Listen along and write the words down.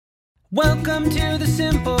Welcome to the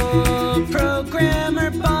Simple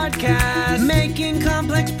Programmer Podcast, making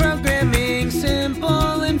complex programming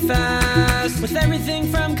simple and fast, with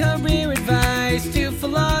everything from career advice to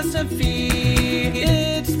philosophy.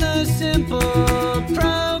 It's the Simple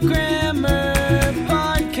Programmer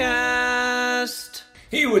Podcast.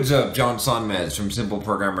 Hey, what's up? John Sonmez from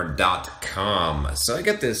SimpleProgrammer.com. So I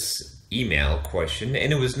got this email question,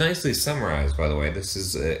 and it was nicely summarized, by the way. This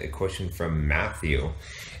is a question from Matthew.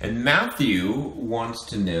 And Matthew wants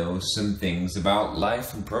to know some things about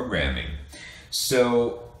life and programming.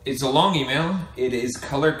 So it's a long email. It is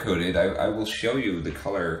color-coded. I will show you the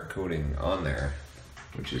color coding on there,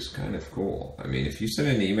 which is kind of cool. I mean, if you send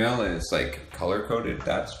an email and it's like color-coded,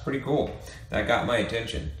 that's pretty cool. That got my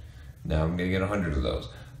attention. Now I'm going to get 100 of those.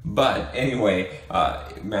 But anyway,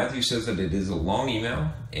 Matthew says that it is a long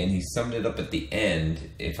email, and he summed it up at the end.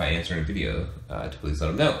 If I answer in a video, to please let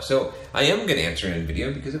him know. So I am going to answer in a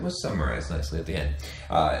video because it was summarized nicely at the end.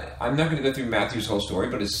 I'm not going to go through Matthew's whole story,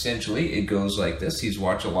 but essentially it goes like this. He's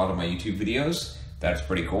watched a lot of my YouTube videos. That's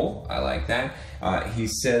pretty cool. I like that. He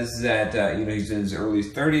says that he's in his early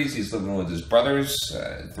 30s. He's living with his brothers,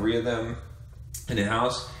 3 of them, in a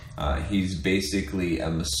house. He's basically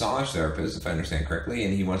a massage therapist, if I understand correctly,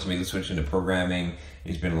 and he wants to make the switch into programming.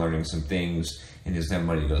 He's been learning some things, and he doesn't have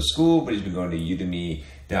money to go to school, but he's been going to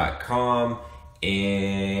udemy.com,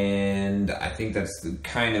 and I think that's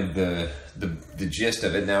kind of the gist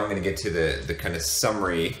of it. Now I'm going to get to the kind of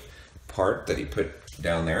summary part that he put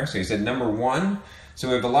down there. So he said, number 1, so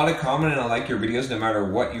we have a lot in common, and I like your videos no matter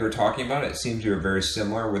what you're talking about. It seems you're very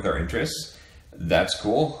similar with our interests. That's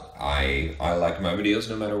cool. I like my videos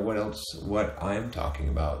no matter what I'm talking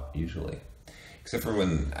about, usually. Except for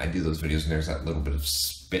when I do those videos and there's that little bit of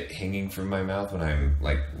spit hanging from my mouth when I'm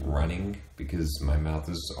like running because my mouth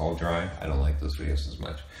is all dry. I don't like those videos as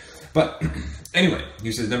much. But anyway,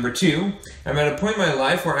 he says, number 2, I'm at a point in my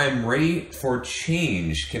life where I'm ready for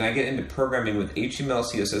change. Can I get into programming with HTML,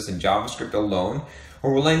 CSS, and JavaScript alone?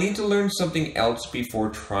 Or will I need to learn something else before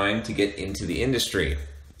trying to get into the industry?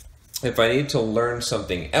 If I need to learn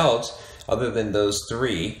something else other than those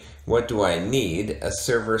 3, what do I need? A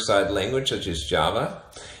server-side language such as Java?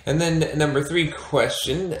 And then number 3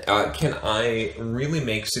 question, can I really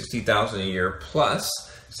make $60,000 a year plus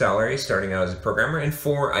salary starting out as a programmer? And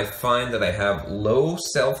 4, I find that I have low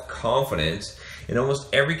self-confidence in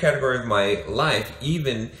almost every category of my life.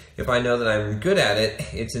 Even if I know that I'm good at it,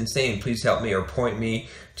 it's insane. Please help me or point me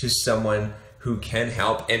to someone who can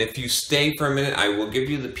help. And if you stay for a minute, I will give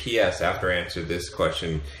you the PS after I answer this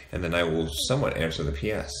question, and then I will somewhat answer the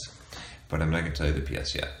PS. But I'm not going to tell you the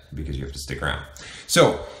PS yet, because you have to stick around.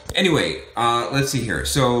 So, anyway, let's see here.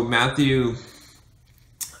 So, Matthew...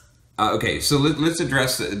 okay, so let's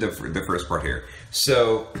address the first part here.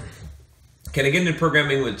 So, can I get into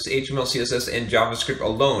programming with HTML, CSS, and JavaScript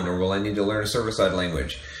alone, or will I need to learn a server-side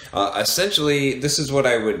language? Essentially, this is what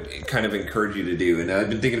I would kind of encourage you to do. And I've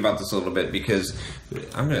been thinking about this a little bit because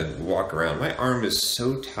I'm going to walk around. My arm is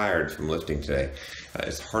so tired from lifting today.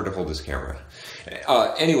 It's hard to hold this camera.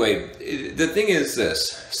 Anyway, the thing is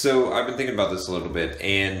this. So I've been thinking about this a little bit.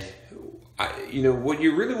 And, what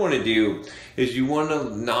you really want to do is you want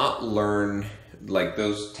to not learn like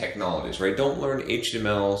those technologies, right? Don't learn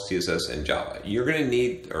HTML, CSS, and Java. You're going to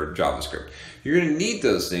need, or JavaScript. You're going to need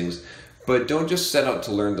those things. But don't just set out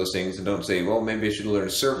to learn those things and don't say, well, maybe I should learn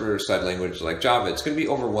a server-side language like Java. It's going to be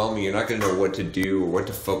overwhelming. You're not going to know what to do or what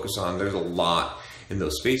to focus on. There's a lot in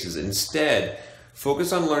those spaces. Instead,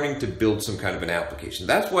 focus on learning to build some kind of an application.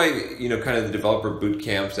 That's why, kind of the developer boot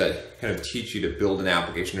camps that kind of teach you to build an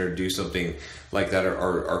application or do something like that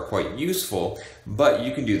are quite useful. But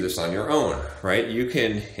you can do this on your own, right? You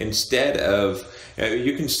can,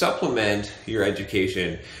 you can supplement your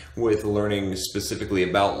education with learning specifically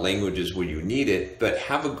about languages where you need it, but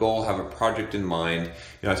have a goal, have a project in mind.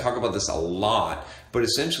 I talk about this a lot, but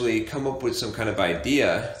essentially come up with some kind of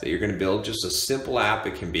idea that you're going to build, just a simple app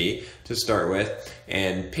it can be to start with,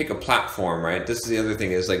 and pick a platform, right? This is the other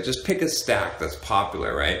thing is like, just pick a stack that's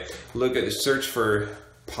popular, right? Search for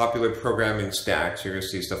popular programming stacks. You're going to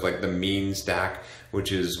see stuff like the mean stack,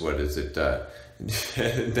 which is, what is it?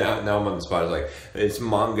 now I'm on the spot. It's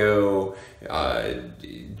Mongo,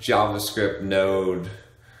 JavaScript, Node,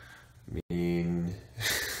 mean.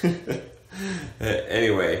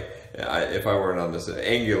 Anyway, if I weren't on this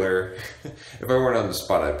Angular, if I weren't on the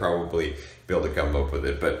spot, I'd probably be able to come up with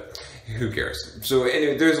it. But who cares? So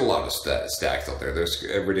anyway, there's a lot of stacks out there. There's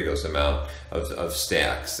a ridiculous amount of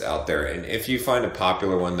stacks out there. And if you find a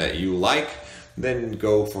popular one that you like, then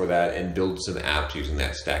go for that and build some apps using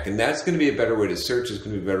that stack. And that's going to be a better way to search. It's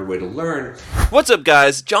going to be a better way to learn. What's up,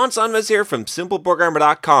 guys? John Sonmez here from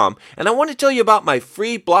SimpleProgrammer.com, and I want to tell you about my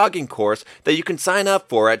free blogging course that you can sign up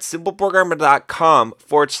for at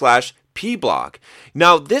SimpleProgrammer.com/pblog.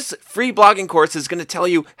 Now, this free blogging course is going to tell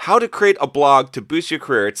you how to create a blog to boost your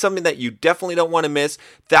career. It's something that you definitely don't want to miss.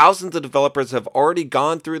 Thousands of developers have already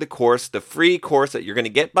gone through the course, the free course that you're going to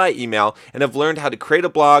get by email, and have learned how to create a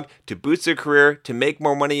blog to boost their career, to make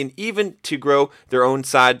more money, and even to grow their own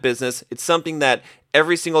side business. It's something that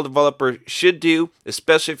every single developer should do,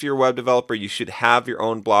 especially if you're a web developer. You should have your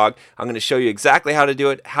own blog. I'm going to show you exactly how to do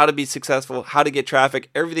it, how to be successful, how to get traffic,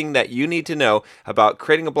 everything that you need to know about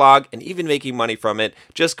creating a blog and even making money from it.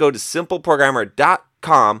 Just go to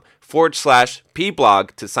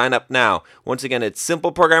simpleprogrammer.com/pblog to sign up now. Once again, it's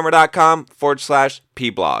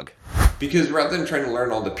simpleprogrammer.com/pblog. Because rather than trying to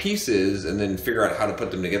learn all the pieces and then figure out how to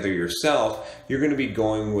put them together yourself, you're going to be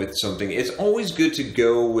going with something. It's always good to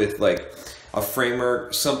go with like a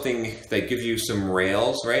framework, something that gives you some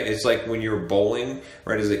rails, right? It's like when you were bowling,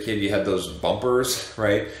 right? As a kid, you had those bumpers,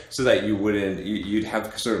 right? So that you'd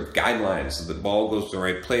have sort of guidelines so the ball goes to the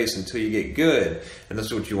right place until you get good. And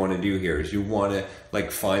that's what you want to do here, is you want to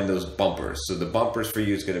like find those bumpers. So the bumpers for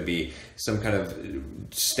you is going to be some kind of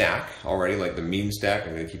stack already, like the mean stack.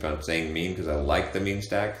 I'm going to keep on saying mean because I like the mean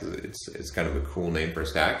stack, because it's kind of a cool name for a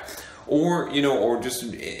stack. Or just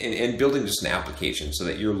in building just an application so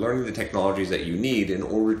that you're learning the technologies that you need in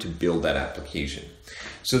order to build that application.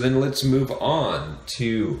 So then let's move on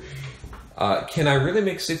to, can I really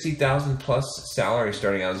make $60,000 plus salary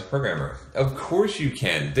starting out as a programmer? Of course you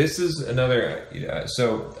can. This is another,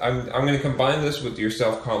 so I'm going to combine this with your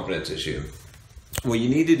self-confidence issue. What you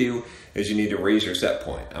need to do is you need to raise your set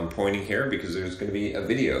point. I'm pointing here because there's going to be a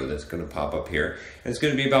video that's going to pop up here, and it's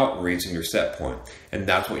going to be about raising your set point. And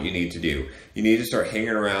that's what you need to do. You need to start hanging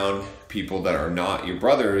around people that are not your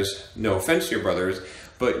brothers. No offense to your brothers,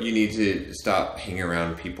 but you need to stop hanging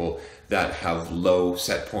around people that have low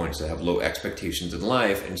set points, that have low expectations in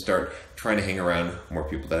life, and start trying to hang around more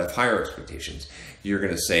people that have higher expectations. You're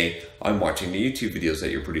going to say, I'm watching the YouTube videos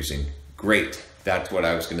that you're producing. Great. That's what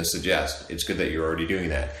I was going to suggest. It's good that you're already doing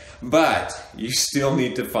that. But you still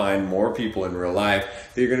need to find more people in real life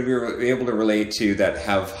that you're going to be able to relate to, that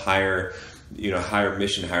have higher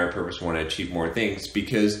mission, higher purpose, want to achieve more things.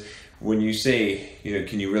 Because when you say,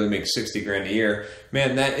 can you really make 60 grand a year?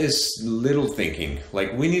 Man, that is little thinking.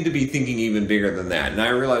 Like, we need to be thinking even bigger than that. And I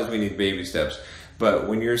realize we need baby steps. But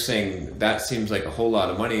when you're saying that seems like a whole lot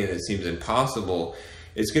of money and it seems impossible,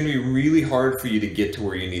 it's going to be really hard for you to get to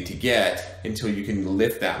where you need to get until you can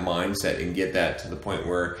lift that mindset and get that to the point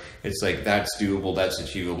where it's like, that's doable, that's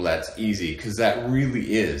achievable, that's easy. Because that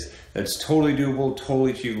really is. That's totally doable,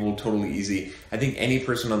 totally achievable, totally easy. I think any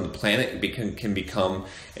person on the planet can become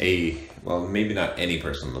well, maybe not any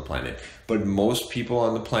person on the planet, but most people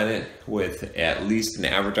on the planet with at least an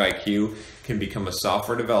average IQ can become a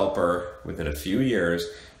software developer within a few years,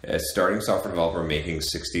 a starting software developer making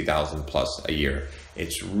 60,000 plus a year.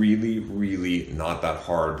 It's really, really not that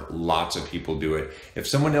hard. Lots of people do it. If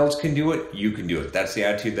someone else can do it, you can do it. That's the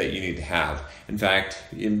attitude that you need to have. In fact,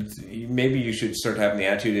 maybe you should start having the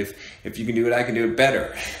attitude, if you can do it, I can do it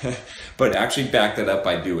better. But actually back that up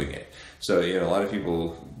by doing it. So, a lot of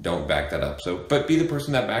people don't back that up. But be the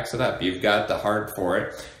person that backs it up. You've got the heart for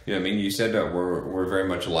it. You said that we're very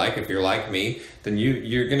much alike. If you're like me, then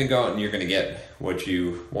you're going to go out and you're going to get what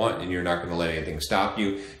you want, and you're not going to let anything stop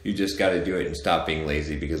you. You just got to do it and stop being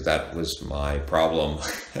lazy, because that was my problem,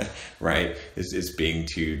 right? Is being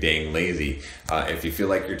too dang lazy. If you feel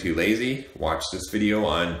like you're too lazy, watch this video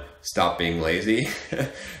on stop being lazy. I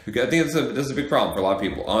think that's a big problem for a lot of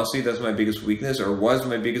people. Honestly, that's my biggest weakness, or was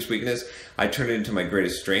my biggest weakness. I turned it into my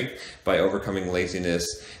greatest strength by overcoming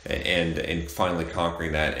laziness and finally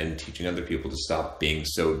conquering that and teaching other people to stop being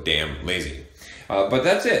so damn lazy. But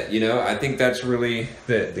that's it. I think that's really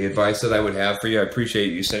the advice that I would have for you. I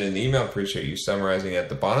appreciate you sending the email. I appreciate you summarizing at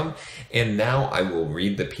the bottom. And now I will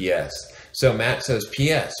read the PS. So Matt says,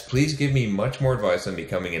 P.S. Please give me much more advice on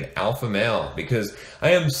becoming an alpha male, because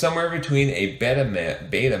I am somewhere between a beta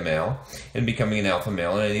male and becoming an alpha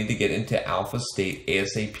male, and I need to get into alpha state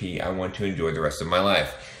ASAP. I want to enjoy the rest of my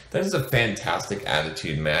life. That is a fantastic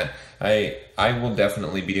attitude, Matt. I I will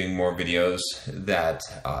definitely be doing more videos that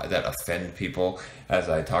offend people, as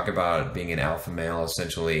I talk about being an alpha male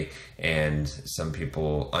essentially, and some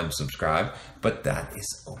people unsubscribe. But that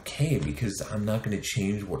is okay, because I'm not going to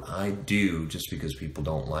change what I do just because people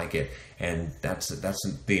don't like it. And that's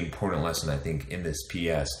the important lesson, I think, in this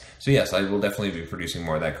PS. So yes, I will definitely be producing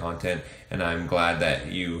more of that content, and I'm glad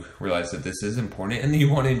that you realize that this is important and that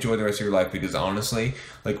you want to enjoy the rest of your life. Because honestly,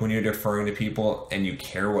 like when you're deferring to people and you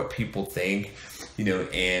care what people think, you know,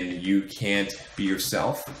 and you can't be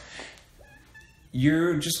yourself,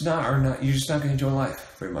 you're just not going to enjoy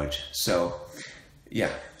life very much. So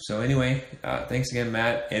yeah. So anyway, thanks again,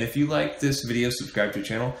 Matt. And if you like this video, subscribe to the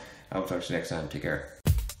channel. I will talk to you next time. Take care.